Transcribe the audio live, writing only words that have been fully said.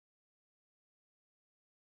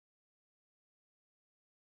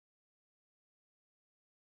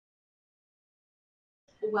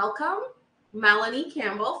welcome Melanie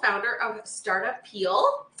Campbell, founder of StartUP,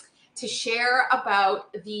 to share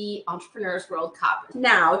about the Entrepreneurs World Cup.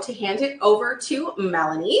 Now, to hand it over to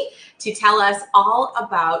Melanie to tell us all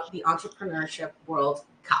about the Entrepreneurship World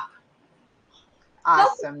Cup.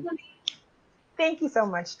 Awesome. Thank you so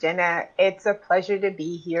much, Jenna. It's a pleasure to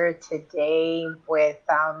be here today with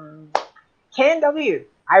CanW.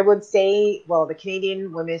 I would say, well, the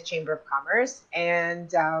Canadian Women's Chamber of Commerce.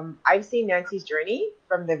 And I've seen Nancy's journey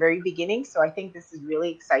from the very beginning. So I think this is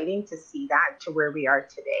really exciting to see that to where we are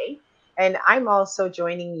today. And I'm also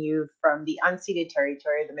joining you from the unceded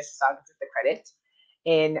territory, the Mississaugas of the Credit,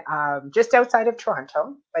 in just outside of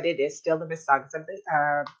Toronto, but it is still the Mississaugas of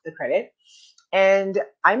the Credit. And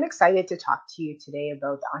I'm excited to talk to you today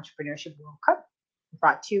about the Entrepreneurship World Cup,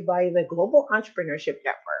 brought to you by the Global Entrepreneurship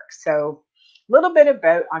Network. So a little bit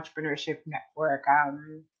about Entrepreneurship Network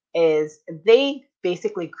is they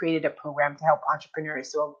basically created a program to help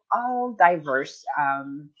entrepreneurs, so all diverse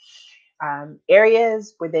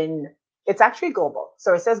areas within, it's actually global.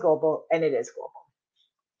 So it says global, and it is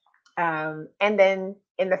global. And then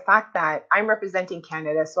in the fact that I'm representing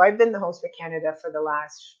Canada, so I've been the host for Canada for the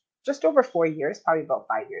last just over 4 years, probably about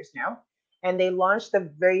 5 years now. And they launched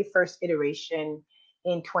the very first iteration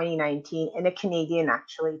in 2019, and a Canadian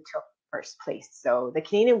actually took first place. So the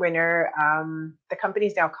Canadian winner, the company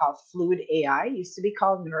is now called Fluid AI, used to be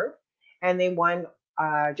called Nerve, and they won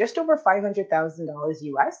just over $500,000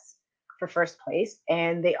 US for first place.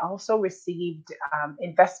 And they also received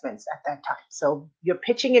investments at that time. So you're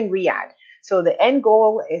pitching in Riyadh. So the end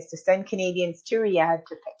goal is to send Canadians to Riyadh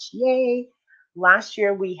to pitch. Yay! Last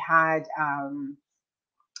year, we had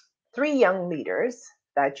 3 young leaders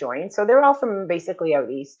that joined. So they're all from basically out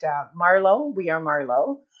east. Marlow, we are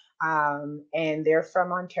Marlow, and they're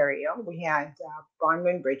from Ontario. We had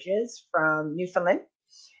Bronwyn Bridges from Newfoundland,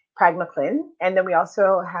 Prague McLean, and then we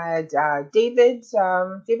also had David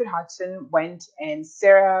Hodgson went, and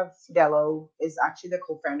Sarah Fidello is actually the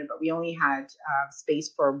co-founder, but we only had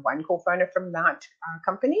space for one co-founder from that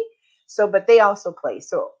company. So, but they also play.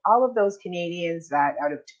 So all of those Canadians that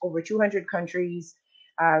out of over 200 countries,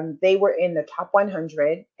 they were in the top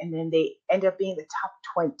 100, and then they end up being the top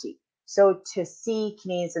 20. So to see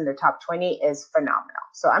Canadians in the top 20 is phenomenal.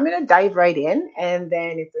 So I'm going to dive right in, and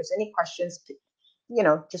then if there's any questions,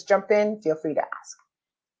 just jump in. Feel free to ask.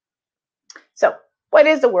 So what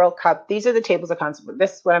is the World Cup? These are the tables of contents.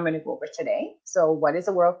 This is what I'm going to go over today. So what is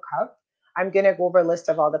the World Cup? I'm going to go over a list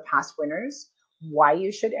of all the past winners, why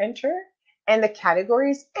you should enter, and the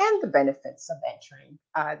categories and the benefits of entering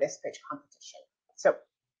this pitch competition.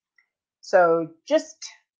 So just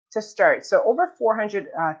to start, so over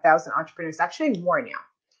 400,000 entrepreneurs, actually more now.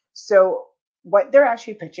 So what they're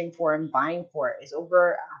actually pitching for and buying for is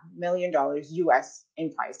over $1 million US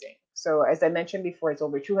in pricing. So as I mentioned before, it's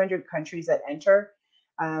over 200 countries that enter.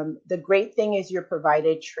 The great thing is you're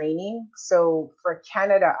provided training. So for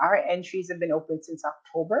Canada, our entries have been open since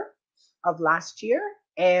October of last year,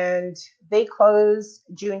 and they close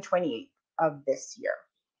June 28th of this year.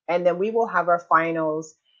 And then we will have our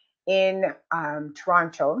finals in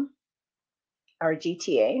Toronto, our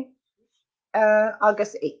GTA,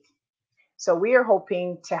 August 8th. So we are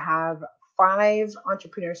hoping to have 5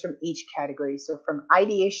 entrepreneurs from each category. So from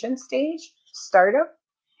ideation stage, startup,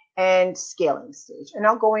 and scaling stage. And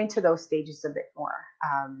I'll go into those stages a bit more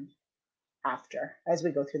after as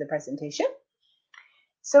we go through the presentation.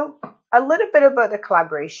 So a little bit about the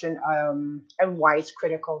collaboration and why it's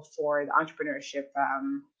critical for the entrepreneurship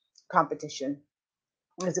competition.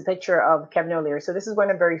 There's a picture of Kevin O'Leary. So this is one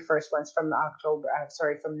of the very first ones from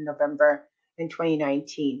from November in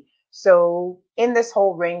 2019. So in this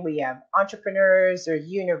whole ring, we have entrepreneurs or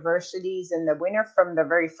universities, and the winner from the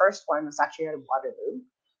very first one was actually out of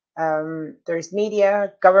Waterloo. There's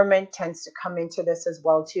media, government tends to come into this as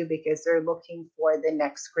well too, because they're looking for the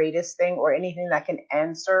next greatest thing or anything that can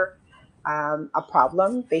answer a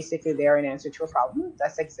problem. Basically, they're an answer to a problem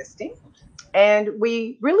that's existing. And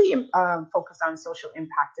we really focus on social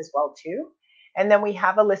impact as well too. And then we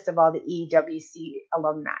have a list of all the EWC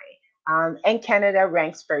alumni. And Canada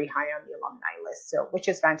ranks very high on the alumni list, so which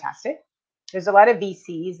is fantastic. There's a lot of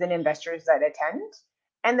VCs and investors that attend,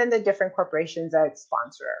 and then the different corporations that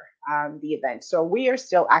sponsor the event. So we are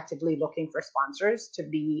still actively looking for sponsors, to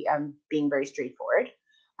be being very straightforward.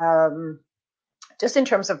 Just in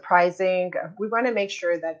terms of pricing, we want to make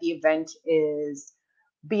sure that the event is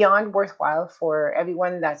beyond worthwhile for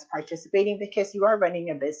everyone that's participating, because you are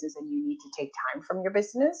running a business and you need to take time from your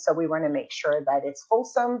business. So we want to make sure that it's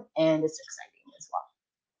wholesome and it's exciting as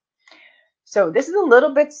well. So this is a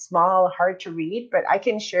little bit small, hard to read, but I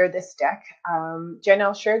can share this deck. Jen,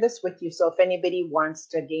 I'll share this with you. So if anybody wants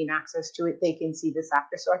to gain access to it, they can see this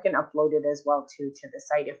after. So I can upload it as well to the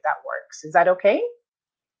site if that works. Is that okay?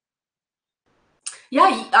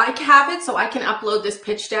 Yeah, I have it, so I can upload this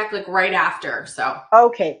pitch deck like right after. So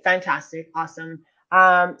Okay, fantastic, awesome.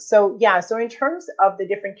 So yeah, so in terms of the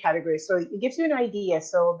different categories, so it gives you an idea.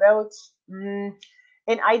 So about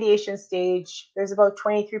in ideation stage, there's about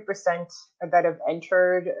 23% that have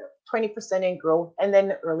entered, 20% in growth, and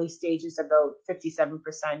then early stage is about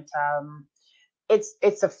 57%.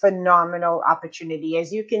 It's a phenomenal opportunity.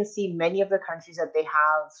 As you can see, many of the countries that they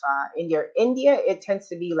have India, it tends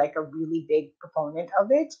to be like a really big proponent of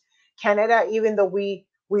it. Canada, even though we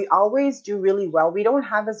always do really well, we don't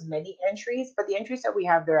have as many entries, but the entries that we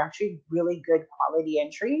have, they're actually really good quality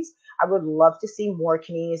entries. I would love to see more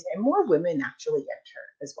Canadians and more women actually enter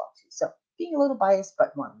as well too. So being a little biased,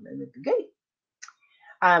 but more women would be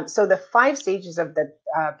great. So the 5 stages of the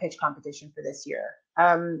pitch competition for this year.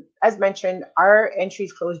 As mentioned, our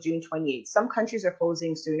entries close June 28th. Some countries are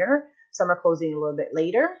closing sooner, some are closing a little bit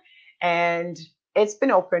later. And it's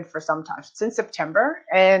been open for some time, since September.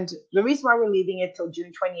 And the reason why we're leaving it till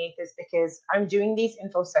June 28th is because I'm doing these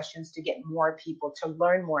info sessions to get more people to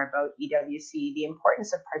learn more about EWC, the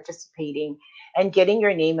importance of participating and getting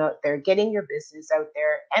your name out there, getting your business out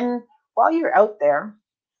there. And while you're out there,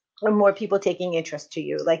 and more people taking interest to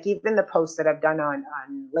you. Like even the posts that I've done on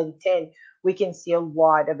LinkedIn, we can see a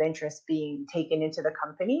lot of interest being taken into the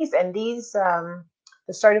companies. And these,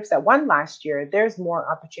 the startups that won last year, there's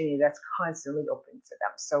more opportunity that's constantly open to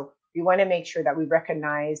them. So we want to make sure that we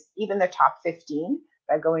recognize even the top 15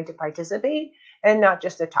 that are going to participate and not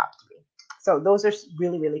just the top 3. So those are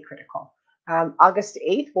really, really critical. August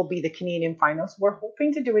 8th will be the Canadian finals. We're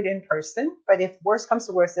hoping to do it in person, but if worse comes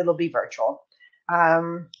to worse, it'll be virtual.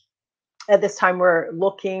 At this time, we're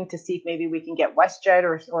looking to see if maybe we can get WestJet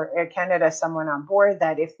or Air Canada, someone on board,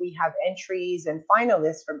 that if we have entries and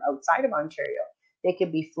finalists from outside of Ontario, they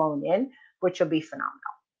could be flown in, which will be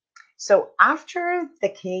phenomenal. So after the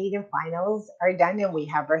Canadian finals are done and we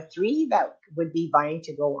have our 3 that would be vying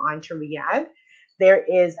to go on to Riyadh, there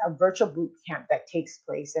is a virtual boot camp that takes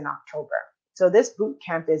place in October. So this boot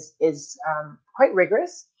camp is quite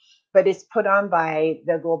rigorous, but it's put on by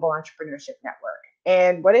the Global Entrepreneurship Network.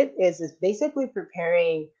 And what it is basically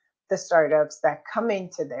preparing the startups that come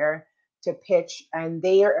into there to pitch, and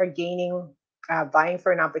they are gaining, vying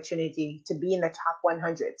for an opportunity to be in the top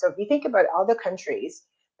 100. So if you think about all the countries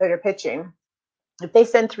that are pitching, if they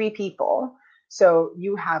send 3 people, so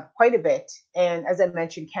you have quite a bit. And as I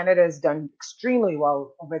mentioned, Canada has done extremely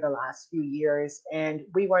well over the last few years. And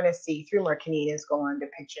we want to see 3 more Canadians go on to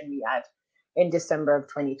pitch in Riyadh in December of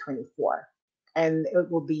 2024. And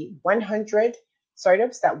it will be 100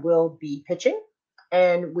 startups that will be pitching.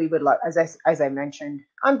 And we would love, as I mentioned,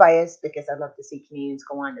 I'm biased because I'd love to see Canadians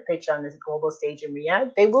go on to pitch on this global stage in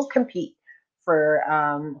Riyadh. They will compete for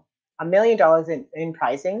 $1 million in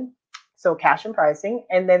pricing, so cash and pricing.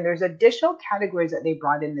 And then there's additional categories that they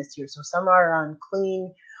brought in this year. So some are on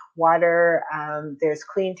clean water, there's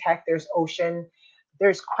clean tech, there's ocean.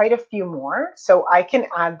 There's quite a few more. So I can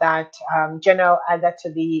add that, Jen, I'll add that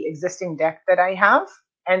to the existing deck that I have.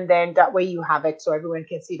 And then that way you have it so everyone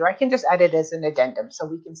can see it. Or I can just add it as an addendum so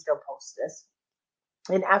we can still post this.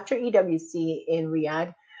 And after EWC in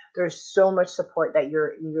Riyadh, there's so much support that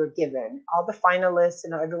you're given. All the finalists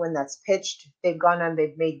and everyone that's pitched, they've gone on,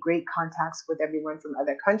 they've made great contacts with everyone from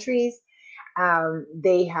other countries.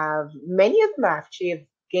 They have, many of them actually have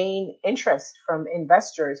gained interest from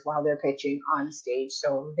investors while they're pitching on stage.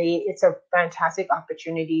 So it's a fantastic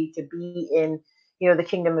opportunity to be in, the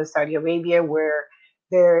Kingdom of Saudi Arabia, where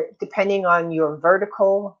they're, depending on your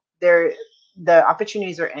vertical, the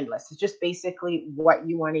opportunities are endless. It's just basically what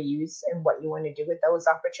you want to use and what you want to do with those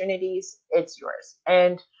opportunities. It's yours.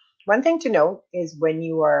 And one thing to note is when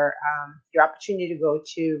you are, your opportunity to go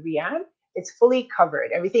to Riyadh, it's fully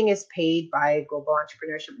covered. Everything is paid by Global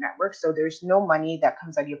Entrepreneurship Network. So there's no money that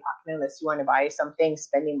comes out of your pocket unless you want to buy something,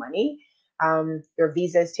 spending money. Your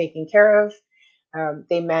visa is taken care of.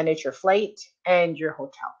 They manage your flight and your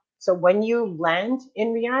hotel. So when you land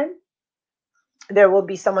in Riyadh, there will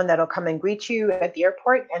be someone that'll come and greet you at the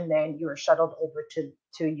airport, and then you're shuttled over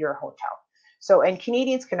to your hotel. So, and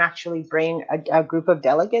Canadians can actually bring a group of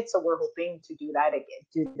delegates. So we're hoping to do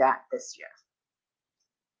that this year.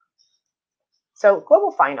 So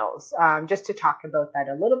global finals, just to talk about that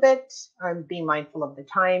a little bit, I'm being mindful of the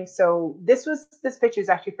time. So this picture is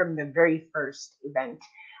actually from the very first event,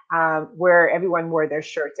 where everyone wore their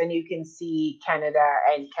shirts, and you can see Canada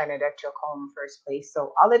took home first place.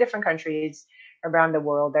 So all the different countries around the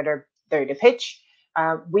world that are there to pitch.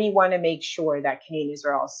 We want to make sure that Canadians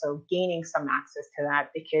are also gaining some access to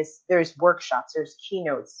that, because there's workshops, there's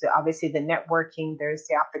keynotes, so obviously the networking, there's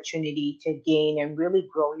the opportunity to gain and really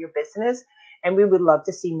grow your business. And we would love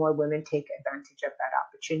to see more women take advantage of that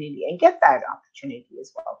opportunity and get that opportunity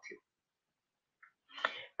as well too.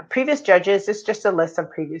 Previous judges, this is just a list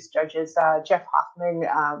of previous judges. Jeff Hoffman,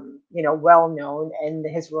 well known, and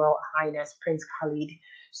His Royal Highness Prince Khalid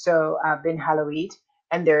bin Halaweed,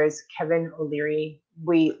 and there's Kevin O'Leary.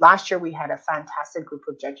 Last year we had a fantastic group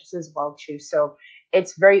of judges as well too. So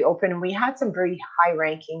it's very open. We had some very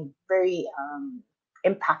high-ranking, very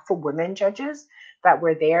impactful women judges that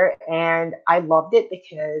were there, and I loved it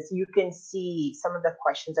because you can see some of the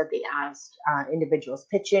questions that they asked individuals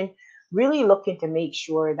pitching, really looking to make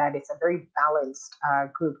sure that it's a very balanced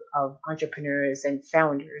group of entrepreneurs and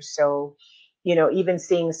founders. So, even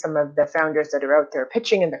seeing some of the founders that are out there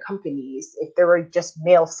pitching in the companies, if they were just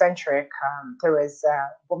male centric, there was a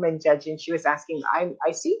woman judge and she was asking,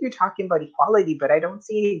 I see you talking about equality, but I don't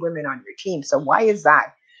see any women on your team. So why is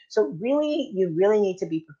that? So really, you really need to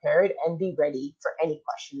be prepared and be ready for any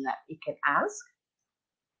question that you can ask.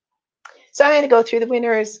 So I'm going to go through the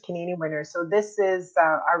winners, Canadian winners. So this is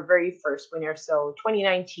our very first winner. So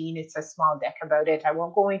 2019, it's a small deck about it. I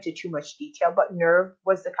won't go into too much detail, but Nerve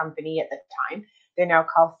was the company at the time. They're now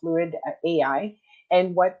called Fluid AI.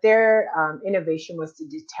 And what their innovation was to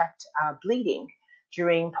detect bleeding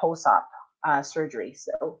during post-op surgery.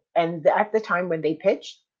 So, and at the time when they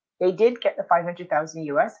pitched, they did get the 500,000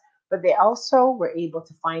 US, but they also were able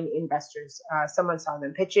to find investors. Someone saw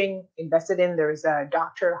them pitching, invested in. There's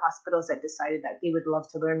hospitals that decided that they would love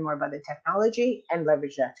to learn more about the technology and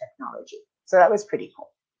leverage that technology. So that was pretty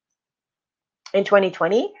cool. In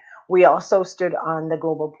 2020, we also stood on the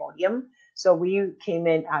global podium. So we came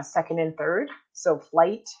in second and third. So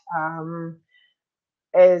Flight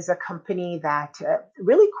is a company that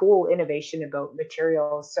really cool innovation about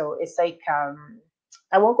materials. So it's like,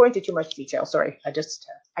 I won't go into too much detail. Sorry,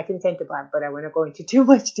 I can tend to blab, but I want to go into too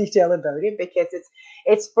much detail about it because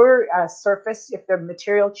it's for surface. If the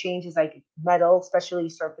material changes, like metal, especially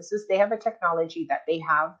surfaces, they have a technology that they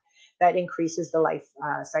have that increases the life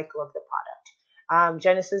cycle of the product.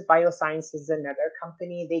 Genesis Bioscience is another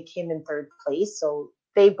company. They came in third place, so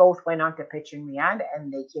they both went on to pitch in Riyadh,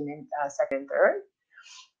 and they came in second and third.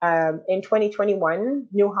 In 2021,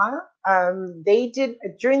 Nuha, they did,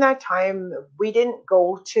 during that time, we didn't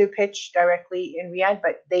go to pitch directly in Riyadh,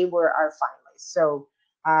 but they were our finalists. So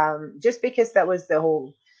just because that was the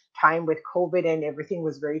whole time with COVID and everything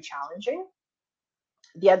was very challenging.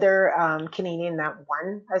 The other Canadian that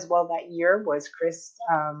won as well that year was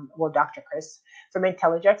Dr. Chris from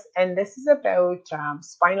Intelligex. And this is about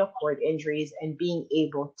spinal cord injuries and being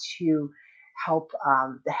able to help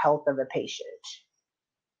the health of a patient.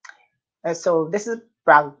 So this is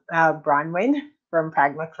Bronwyn from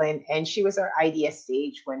Pragmaclin, and she was our IDS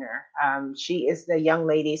stage winner. She is the young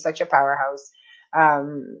lady, such a powerhouse,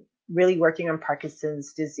 really working on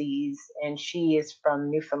Parkinson's disease, and she is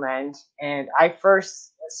from Newfoundland. And I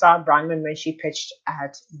first saw Bronwyn when she pitched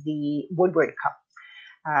at the Woodward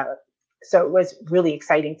Cup. So it was really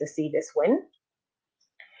exciting to see this win.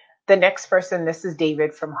 The next person, this is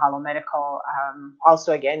David from Hollow Medical,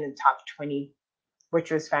 also again in top 20, which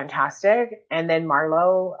was fantastic. And then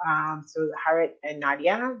Marlo, so Harit and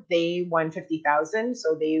Nadia, they won 50,000.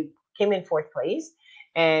 So they came in fourth place,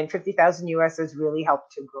 and 50,000 US has really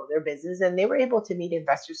helped to grow their business. And they were able to meet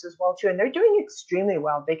investors as well too. And they're doing extremely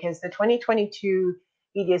well because the 2022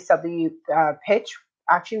 EDSW pitch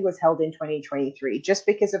actually was held in 2023, just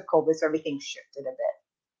because of COVID, so everything shifted a bit.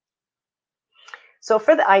 So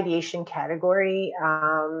for the ideation category,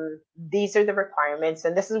 these are the requirements,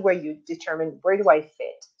 and this is where you determine, where do I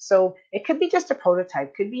fit? So it could be just a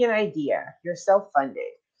prototype, could be an idea, you're self-funded,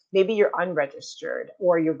 maybe you're unregistered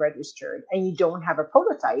or you're registered and you don't have a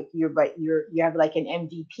prototype, you have like an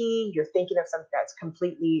MVP, you're thinking of something that's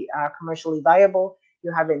completely commercially viable,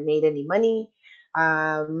 you haven't made any money,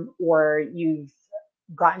 or you've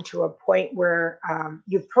gotten to a point where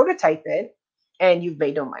you've prototyped it and you've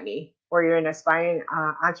made no money, or you're an aspiring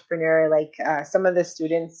entrepreneur, like some of the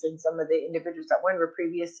students and some of the individuals that won were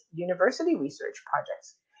previous university research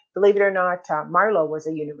projects. Believe it or not, Marlo was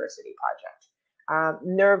a university project.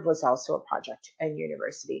 Nerve was also a project and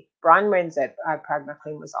university. Bronwyn's at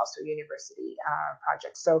Pragmaclin was also a university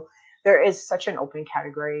project. So there is such an open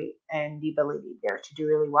category and the ability there to do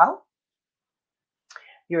really well.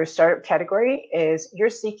 Your startup category is you're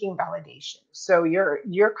seeking validation. So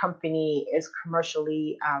your company is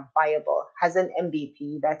commercially viable, has an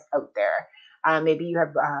MVP that's out there. Maybe you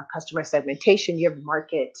have customer segmentation, you have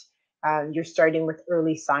market You're starting with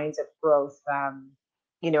early signs of growth,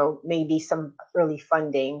 maybe some early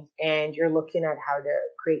funding, and you're looking at how to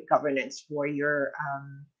create governance for your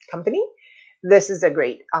company. This is a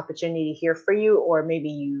great opportunity here for you, or maybe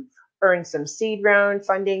you've earned some seed round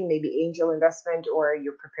funding, maybe angel investment, or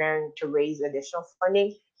you're preparing to raise additional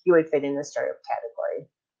funding. You would fit in the startup category.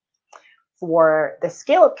 For the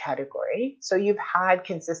scale up category, so you've had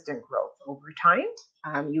consistent growth over time.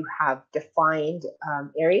 You have defined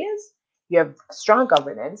areas. You have strong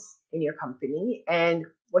governance in your company, and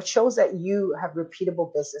what shows that you have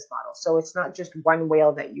repeatable business models. So it's not just one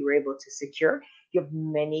whale that you were able to secure. You have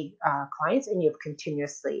many clients, and you have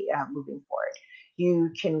continuously moving forward.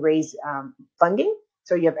 You can raise funding,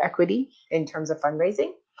 so you have equity in terms of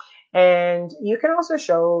fundraising. And you can also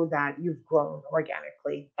show that you've grown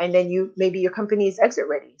organically, and then maybe your company is exit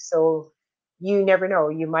ready. So you never know,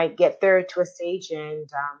 you might get there to a stage, and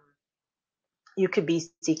you could be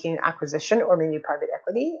seeking acquisition or maybe private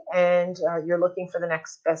equity, and you're looking for the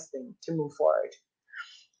next best thing to move forward.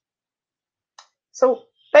 So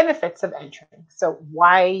benefits of entering. So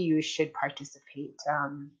why you should participate.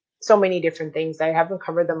 So many different things. I haven't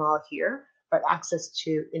covered them all here, but access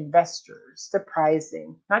to investors, the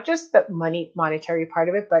pricing, not just the monetary part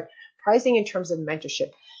of it, but pricing in terms of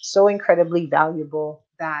mentorship. So incredibly valuable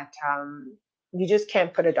that you just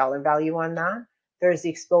can't put a dollar value on that. There's the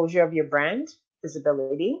exposure of your brand,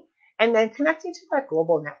 visibility, and then connecting to that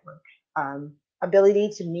global network, ability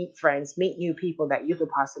to meet friends, meet new people that you could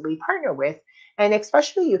possibly partner with, and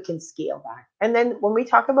especially you can scale that. And then when we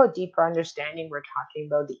talk about deeper understanding, we're talking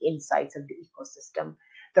about the insights of the ecosystem,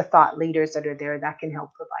 the thought leaders that are there that can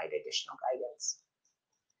help provide additional guidance.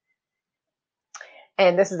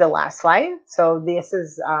 And this is the last slide. So this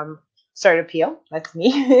is StartUP, that's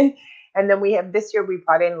me. And then we have this year we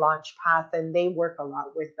brought in Launchpath, and they work a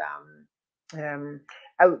lot with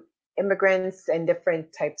immigrants and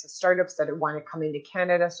different types of startups that want to come into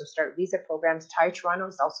Canada. So Start Visa programs. Toronto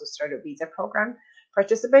is also Startup Visa program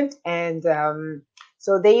participant. And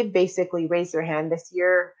so they basically raised their hand this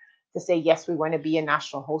year to say, yes, we want to be a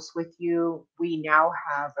national host with you. We now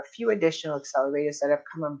have a few additional accelerators that have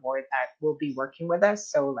come on board that will be working with us.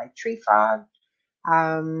 So like TreeFrog,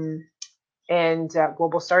 and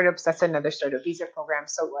Global Startups, that's another Startup Visa program.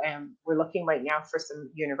 So we're looking right now for some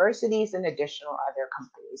universities and additional other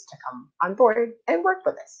companies to come on board and work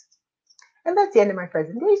with us. And that's the end of my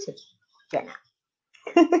presentation, Jenna.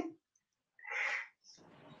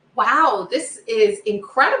 Wow, this is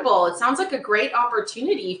incredible. It sounds like a great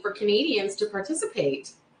opportunity for Canadians to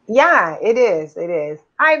participate. Yeah, it is. It is.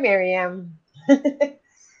 Hi, Miriam.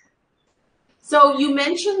 So you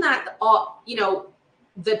mentioned that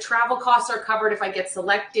the travel costs are covered. If I get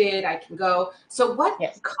selected, I can go. So what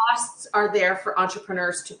costs are there for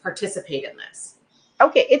entrepreneurs to participate in this?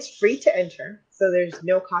 Okay, it's free to enter. So there's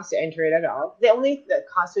no cost to enter it at all. The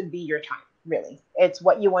cost would be your time, really. It's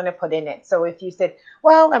what you want to put in it. So if you said,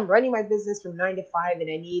 well, I'm running my business from 9 to 5 and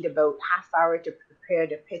I need about half hour to prepare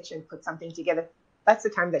to pitch and put something together, that's the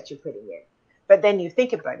time that you're putting in. But then you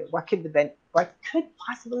think about it, what could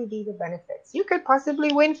possibly be the benefits? You could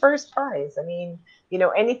possibly win first prize. I mean,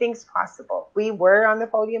 anything's possible. We were on the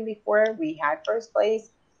podium before. We had first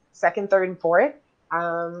place, second, third, and fourth.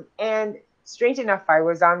 And strange enough, I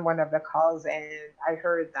was on one of the calls and I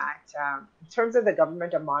heard that in terms of the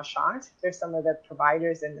government of Montshot, there's some of the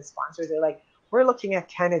providers and the sponsors, they're like, we're looking at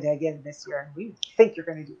Canada again this year and we think you're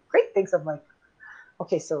going to do great things. I'm like,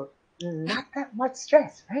 okay, so not that much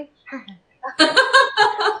stress, right?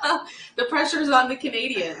 The pressure's on the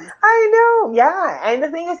Canadians. I know, yeah. And the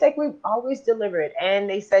thing is, like, we've always delivered. And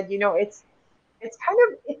they said, it's kind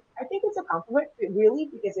of, I think it's a compliment, really,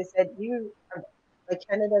 because they said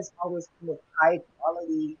Canada's always come with high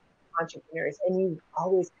quality entrepreneurs, and you've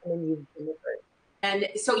always come and you've delivered. And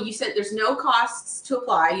so you said there's no costs to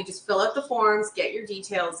apply. You just fill out the forms, get your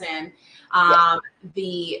details in.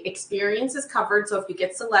 The experience is covered. So if you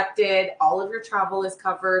get selected, all of your travel is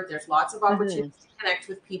covered. There's lots of opportunities to connect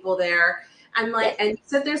with people there. And and you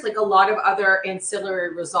said there's a lot of other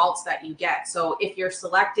ancillary results that you get. So if you're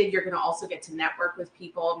selected, you're going to also get to network with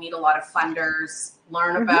people, meet a lot of funders,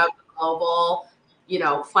 learn about the global,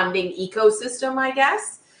 funding ecosystem, I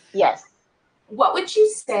guess. Yes. What would you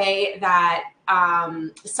say that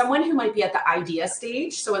someone who might be at the idea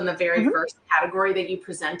stage, so in the very first category that you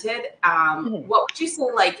presented, what would you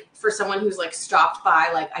say, for someone who's stopped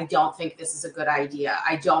by, I don't think this is a good idea,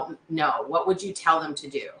 I don't know, what would you tell them to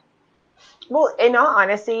do? Well, in all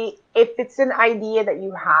honesty, if it's an idea that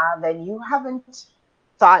you have and you haven't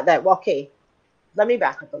thought that, well, okay, let me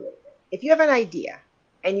back up a little bit. If you have an idea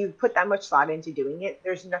and you put that much thought into doing it,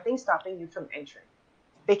 there's nothing stopping you from entering.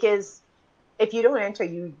 because if you don't enter,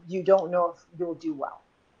 you don't know if you'll do well,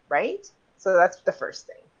 right? So that's the first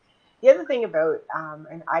thing. The other thing about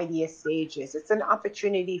an idea stage is it's an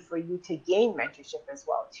opportunity for you to gain mentorship as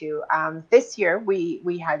well too. This year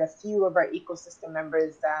we had a few of our ecosystem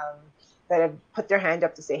members that have put their hand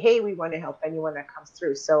up to say, hey, we want to help anyone that comes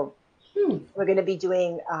through. So we're going to be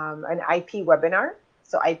doing an IP webinar,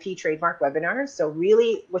 so IP trademark webinar. So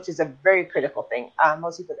really, which is a very critical thing.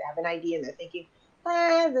 Most people, they have an idea and they're thinking,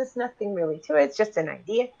 there's nothing really to it. It's just an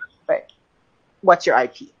idea. But what's your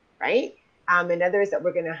IP, right? And others that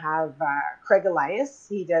we're going to have Craig Elias.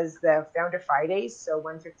 He does the Founder Fridays, so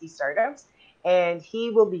 150 startups. And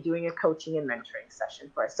he will be doing a coaching and mentoring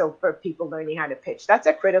session for us. So for people learning how to pitch, that's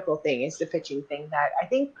a critical thing. It's the pitching thing that I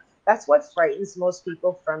think that's what frightens most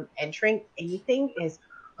people from entering anything is,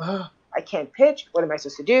 oh, I can't pitch. What am I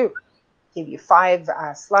supposed to do? Give you 5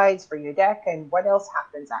 slides for your deck. And what else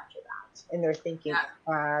happens after that? And they're thinking,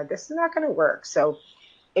 this is not going to work. So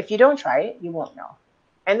if you don't try it, you won't know.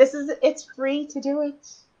 And it's free to do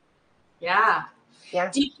it. Yeah. Yeah.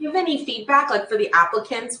 Do you give any feedback, like for the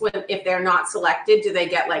applicants, if they're not selected, do they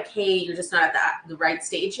get like, hey, you're just not at the right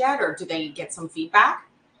stage yet, or do they get some feedback?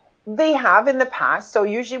 They have in the past. So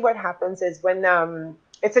usually what happens is when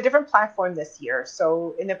it's a different platform this year.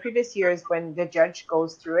 So in the previous years, when the judge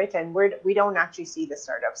goes through it, and we don't actually see the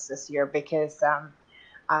startups this year because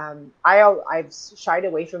I've shied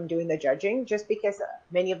away from doing the judging just because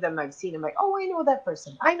many of them I've seen. I'm like, oh, I know that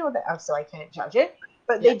person. I know that, so I can't judge it.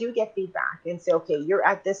 But they do get feedback and say, okay, you're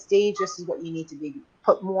at this stage. This is what you need to be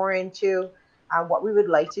put more into. What we would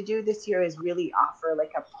like to do this year is really offer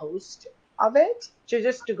like a post of it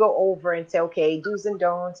to go over and say, okay, do's and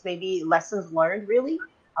don'ts, maybe lessons learned really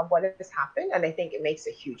of what has happened. And I think it makes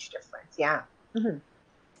a huge difference. Yeah. Mm-hmm.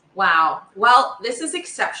 Wow. Well, this is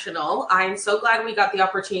exceptional. I'm so glad we got the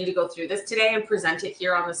opportunity to go through this today and present it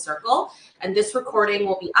here on the Circle. And this recording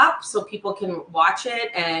will be up so people can watch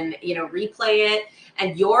it and, replay it.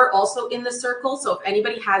 And you're also in the Circle. So if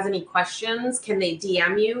anybody has any questions, can they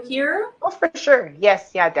DM you here? Oh, for sure.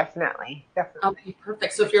 Yes. Yeah, definitely. Definitely. Okay,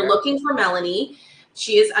 perfect. So if you're looking for Melanie,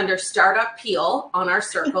 she is under StartUP Peel on our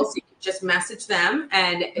Circle. So you can just message them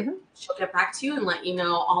and she'll get back to you and let you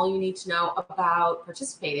know all you need to know about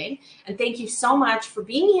participating. And thank you so much for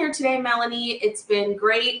being here today, Melanie. It's been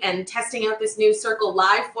great and testing out this new Circle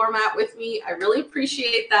Live format with me. I really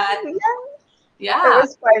appreciate that. Yeah. It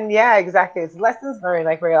was fun. Yeah, exactly. It's lessons learned.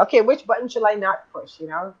 Like, okay, which button should I not push,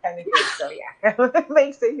 kind of thing. So yeah, it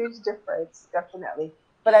makes a huge difference, definitely.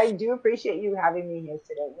 But I do appreciate you having me here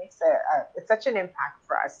today. It makes it's such an impact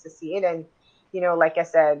for us to see it. And, like I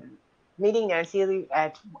said, meeting Nancy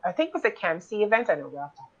at, I think it was a CanWCC event. I know we're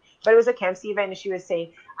off topic, but it was a CanWCC event. And she was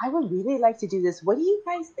saying, I would really like to do this. What do you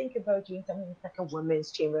guys think about doing something like a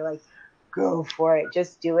women's chamber? Like, go for it.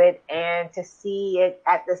 Just do it. And to see it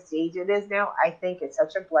at the stage it is now, I think it's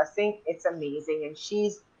such a blessing. It's amazing. And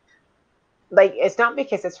she's like, it's not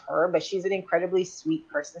because it's her, but she's an incredibly sweet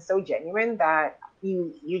person, so genuine that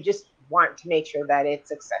you just want to make sure that it's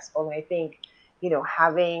successful. And I think,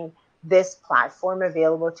 having this platform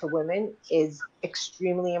available to women is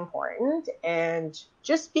extremely important, and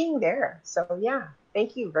just being there. So yeah,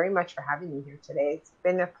 thank you very much for having me here today. It's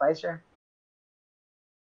been a pleasure.